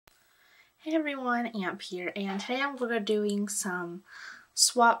Hey everyone, Amp here, and today we're doing some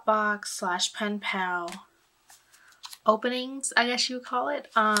swap box / pen pal openings, I guess you would call it.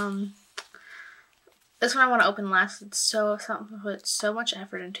 This one I want to open last. It's something to put so much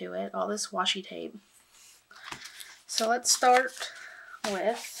effort into it, all this washi tape. So let's start with,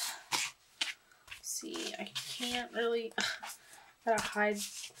 let's see, I can't really, gotta hide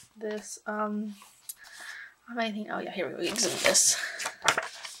this, oh yeah, here we go, using this.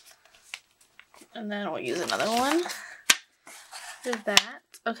 And then we'll use another one. There's that.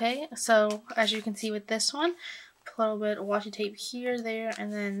 Okay, so as you can see with this one, put a little bit of washi tape here, there,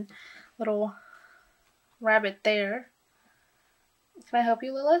 and then little rabbit there. Can I help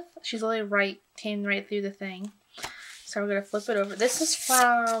you, Lilith? She's literally came right through the thing. So we're gonna flip it over. This is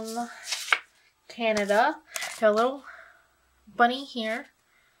from Canada. Got a little bunny here.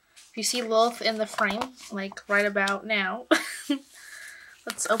 If you see Lilith in the frame, like right about now.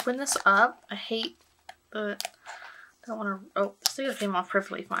 Let's open this up. I hate the, don't want to, oh, this thing came off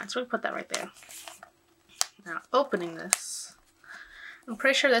perfectly fine, so we put that right there. Now, opening this. I'm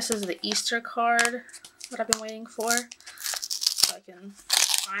pretty sure this is the Easter card that I've been waiting for, so I can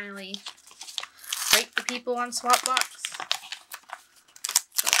finally break the people on Swapbox.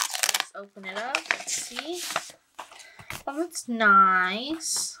 So let's open it up. Let's see. Oh, that's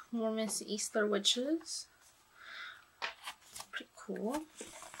nice. More Miss Easter Witches. Pretty cool.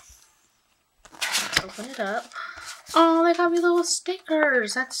 Let's open it up. Oh, they got me little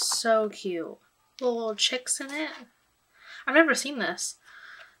stickers. That's so cute. Little chicks in it. I've never seen this.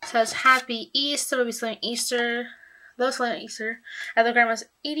 It says Happy Easter. We'll be celebrating Easter. Those celebrating Easter at their grandma's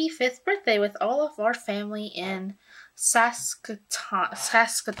 85th birthday with all of our family in Saskatoon.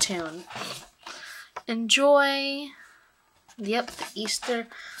 Enjoy. Yep, the Easter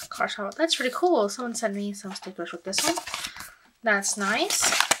card shop. That's pretty cool. Someone sent me some stickers with this one. That's nice.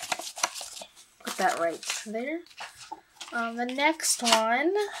 Put that right there. The next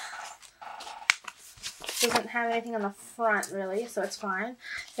one doesn't have anything on the front really, so it's fine.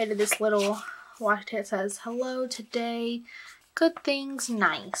 They did this little washi tape that says, "Hello today, good things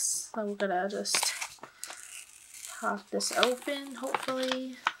nice." So we're gonna just pop this open,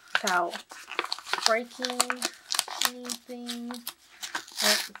 hopefully, without breaking anything.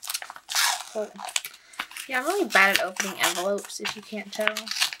 Yeah, I'm really bad at opening envelopes, if you can't tell.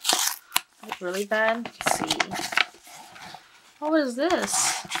 Like, really bad. Let's see. What is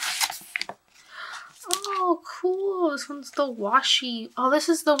this? Oh, cool. This one's the washi. Oh, this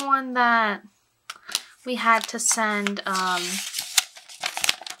is the one that we had to send.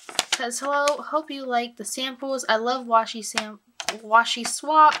 Says, "Hello, hope you like the samples. I love washi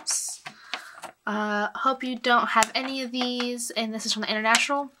swaps. Hope you don't have any of these." And this is from the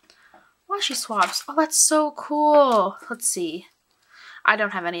International Washi swaps. Oh, that's so cool. Let's see. I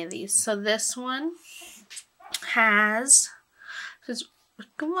don't have any of these. So this one has,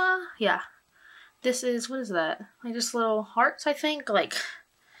 yeah. This is, what is that? Like just little hearts, I think. Like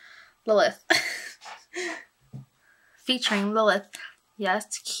Lilith. Featuring Lilith. Yeah,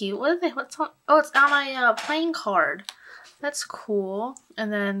 it's cute. What are they? What's on? Oh, it's on my playing card. That's cool.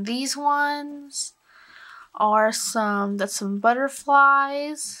 And then these ones are some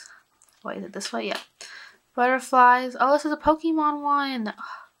butterflies. Wait, is it this way? Yeah. Butterflies. Oh, this is a Pokemon one.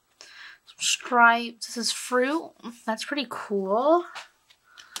 Some stripes. This is fruit. That's pretty cool.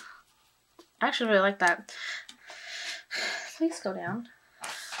 I actually really like that. Please go down.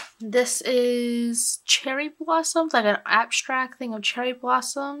 This is cherry blossoms. Like an abstract thing of cherry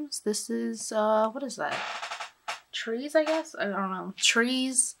blossoms. This is, what is that? Trees, I guess? I don't know.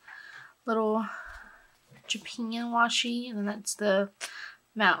 Trees. Little Japan washi. And then that's the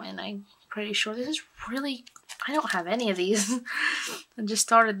mountain. I'm pretty sure. This is really, I don't have any of these. I just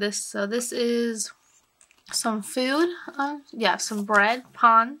started this. So this is some food. Yeah, some bread,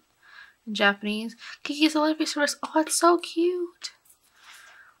 pan in Japanese. Kiki's delivery service. Oh, it's so cute.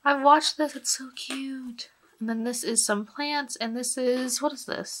 I've watched this. It's so cute. And then this is some plants. And this is, what is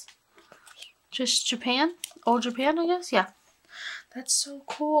this? Just Japan? Old Japan, I guess? Yeah. That's so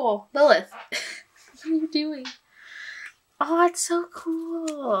cool. Lilith, what are you doing? Oh, it's so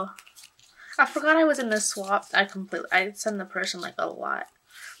cool. I forgot I was in this swap. I send the person like a lot.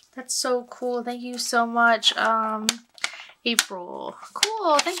 That's so cool. Thank you so much. April.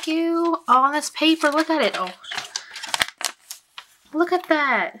 Cool. Thank you. Oh, on this paper. Look at it. Oh, look at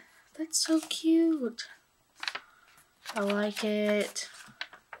that. That's so cute. I like it.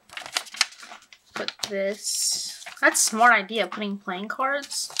 Put this. That's a smart idea, putting playing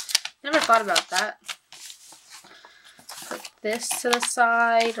cards. Never thought about that. Put this to the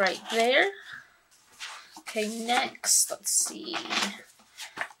side right there. Okay, next, let's see.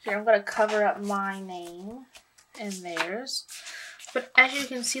 Here, I'm going to cover up my name and theirs. But as you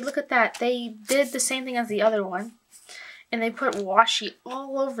can see, look at that. They did the same thing as the other one. And they put washi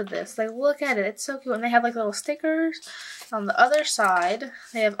all over this. Like, look at it. It's so cute. And they have, like, little stickers. On the other side,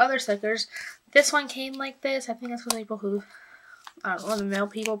 they have other stickers. This one came like this. I think that's for people who, I don't know, the male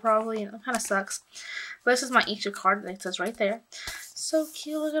people probably. And it kind of sucks. But this is my Easter card. It says right there. So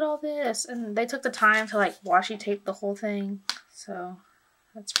cute. Look at all this. And they took the time to, like, washi tape the whole thing. So,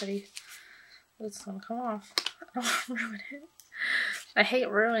 that's pretty. It's going to come off. I don't want to ruin it. I hate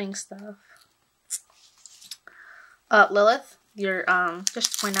ruining stuff. Lilith, you're,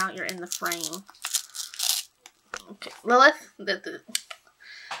 just to point out, you're in the frame. Okay, Lilith,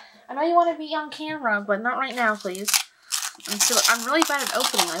 I know you want to be on camera, but not right now, please. I'm really bad at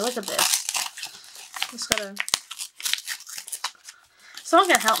opening. Like, look at this. Just gotta... Someone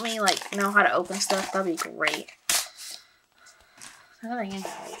can help me, like, know how to open stuff. That'd be great. Another hand.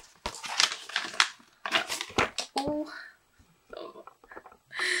 Ooh.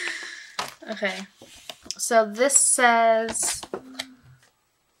 Okay. So this says,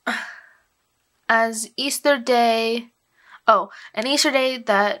 as Easter Day, an Easter day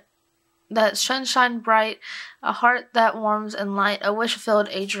that sunshine bright, a heart that warms and light, a wish filled,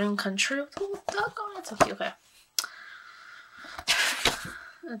 a dream come true. Oh, doggone, that's so cute. Okay.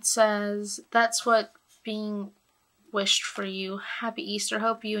 It says, that's what being wished for you. Happy Easter.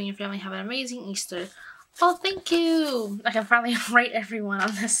 Hope you and your family have an amazing Easter. Oh, thank you. I can finally rate everyone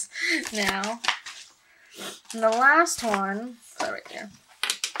on this now. And the last one, right there.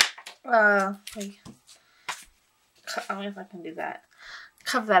 Wait. I don't know if I can do that.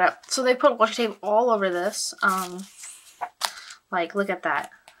 Cover that up. So they put washi tape all over this. Like, look at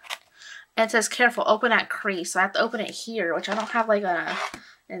that. And it says, careful, open at crease. So I have to open it here, which I don't have, like, an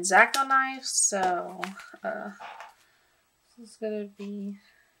X-Acto knife. So, this is gonna be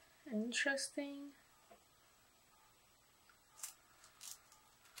interesting.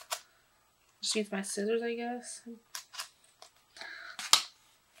 Just use my scissors, I guess,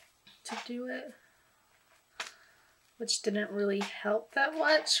 to do it, which didn't really help that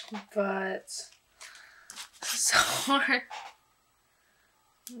much, but this is so hard.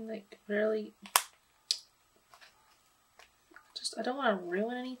 Like, really, I don't want to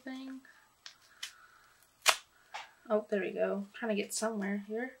ruin anything. Oh, there we go. I'm trying to get somewhere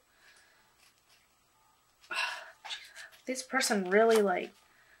here. This person really, like,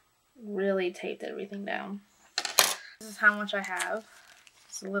 really taped everything down. This is how much I have.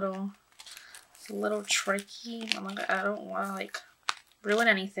 It's a little tricky. Oh my god, I don't want to, like, ruin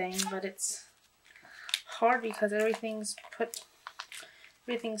anything, but it's hard because everything's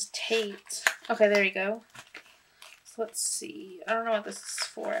taped. Okay, there you go. So let's see. I don't know what this is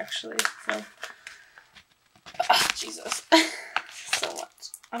for, actually. So, Jesus. So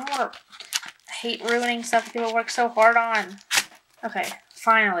much. I don't want to. I hate ruining stuff that people work so hard on. Okay,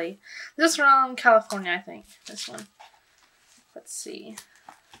 finally. This is from California, I think. This one. Let's see.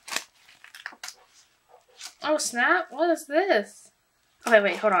 Oh, snap. What is this? Okay,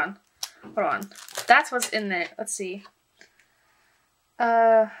 wait, hold on. Hold on. That's what's in there. Let's see.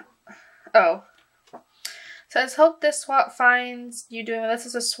 Oh. Says, hope this swap finds you doing this.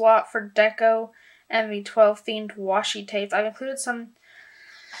 Is a swap for Deco Envy 12 themed washi tapes. I've included some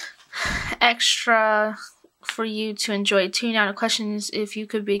extra for you to enjoy. Tune out. The question is, if you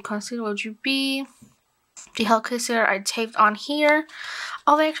could be considered, what would you be? The hell consider I taped on here.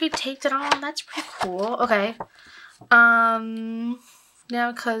 Oh, they actually taped it on. That's pretty cool. Okay. Now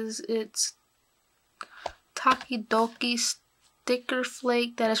because it's Takidoki sticker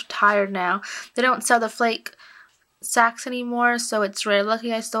flake that is retired now. They don't sell the flake sacks anymore, so it's rare.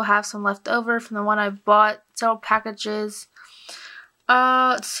 Lucky I still have some left over from the one I bought. Several packages.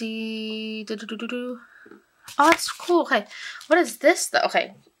 Let's see. Oh, that's cool. Okay. What is this though?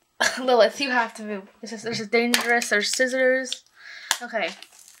 Okay. Lilith, you have to move. There's a dangerous. There's scissors. Okay.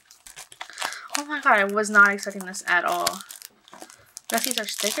 Oh my god, I was not expecting this at all. Guess these are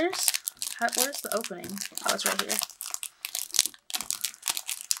stickers? Where's the opening? Oh, it's right here.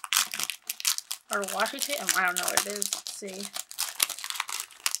 Or washi tape? I don't know what it is. Let's see.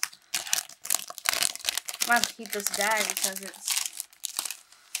 I'm gonna have to keep this bag because it's...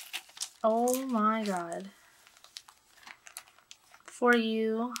 Oh my god. For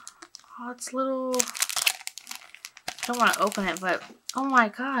you. Oh, it's little... I don't want to open it, but... Oh my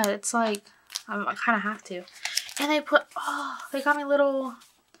god, it's like... I kind of have to. And they put... Oh, they got me little...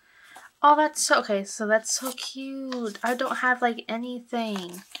 Oh, that's so... Okay, so that's so cute. I don't have, like,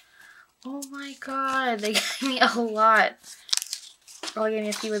 anything. Oh my god, they gave me a lot. Oh, they gave me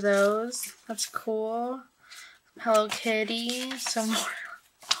a few of those. That's cool. Hello Kitty. Some more.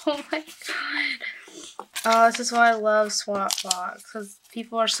 Oh my god. Oh, this is why I love Swapbox, because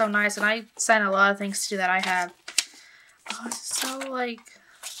people are so nice, and I send a lot of things to that I have. Oh, this is so, like,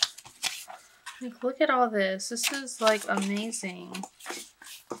 look at all this. This is, like, amazing.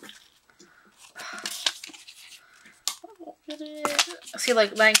 See,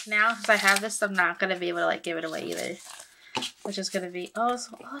 like now, since I have this, I'm not gonna be able to, like, give it away either. Which is gonna be, it's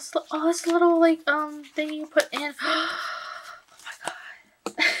a little, like, thing you put in. Oh my god.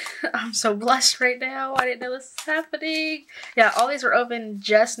 I'm so blessed right now. I didn't know this was happening. Yeah, all these were open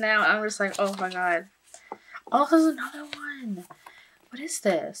just now. I'm just like, oh my god. Oh, there's another one. What is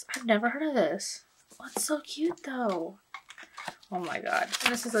this? I've never heard of this. Oh, it's so cute though. Oh my god.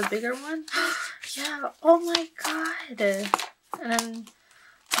 And this is a bigger one? Yeah. Oh my god. And then,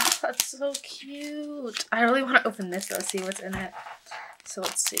 oh, that's so cute. I really want to open this though, see what's in it. So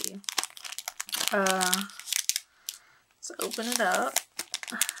let's see. Let's open it up.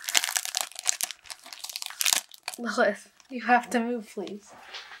 Lilith, you have to move, please.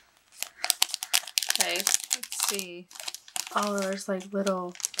 Okay, let's see. Oh, there's like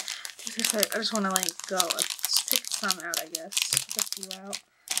little. These are like, I just want to like go. Let's pick some out, I guess. Pick a few out.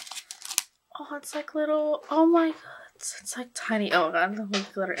 Oh, it's like little. Oh my god, it's like tiny. Oh god, there's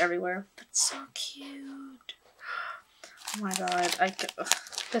like glitter everywhere. That's so cute. Oh my god,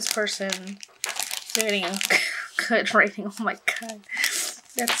 this person is getting a good rating. Oh my god.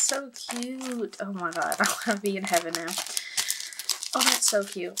 That's so cute. Oh my god, I want to be in heaven now. Oh, that's so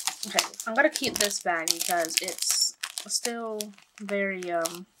cute. Okay, I'm gonna keep this bag because it's still very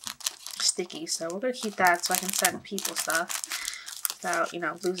sticky. So we're gonna keep that so I can send people stuff without, you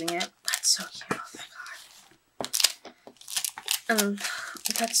know, losing it. That's so cute. Oh my god.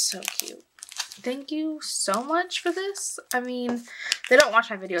 That's so cute. Thank you so much for this. I mean, they don't watch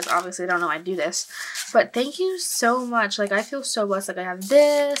my videos, obviously. They don't know I do this. But thank you so much. Like, I feel so blessed. Like, I have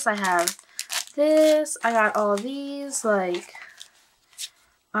this. I have this. I got all of these. Like,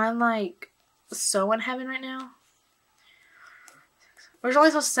 I'm, like, so in heaven right now. We're only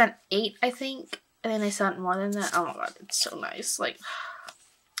supposed to send 8, I think. And then they sent more than that. Oh, my God. It's so nice. Like,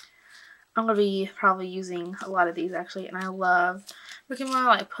 I'm going to be probably using a lot of these, actually. And I love Pokemon. I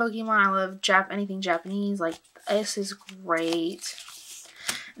like Pokemon. I love anything Japanese. Like, this is great.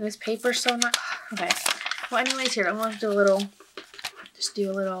 And this paper's so nice. Okay. Well, anyways, here, I'm going to do a little,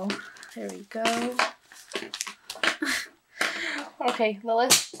 there we go. Okay,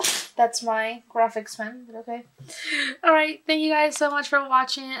 Lilith, that's my graphics pen, but okay. Alright, thank you guys so much for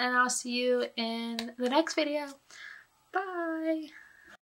watching, and I'll see you in the next video. Bye!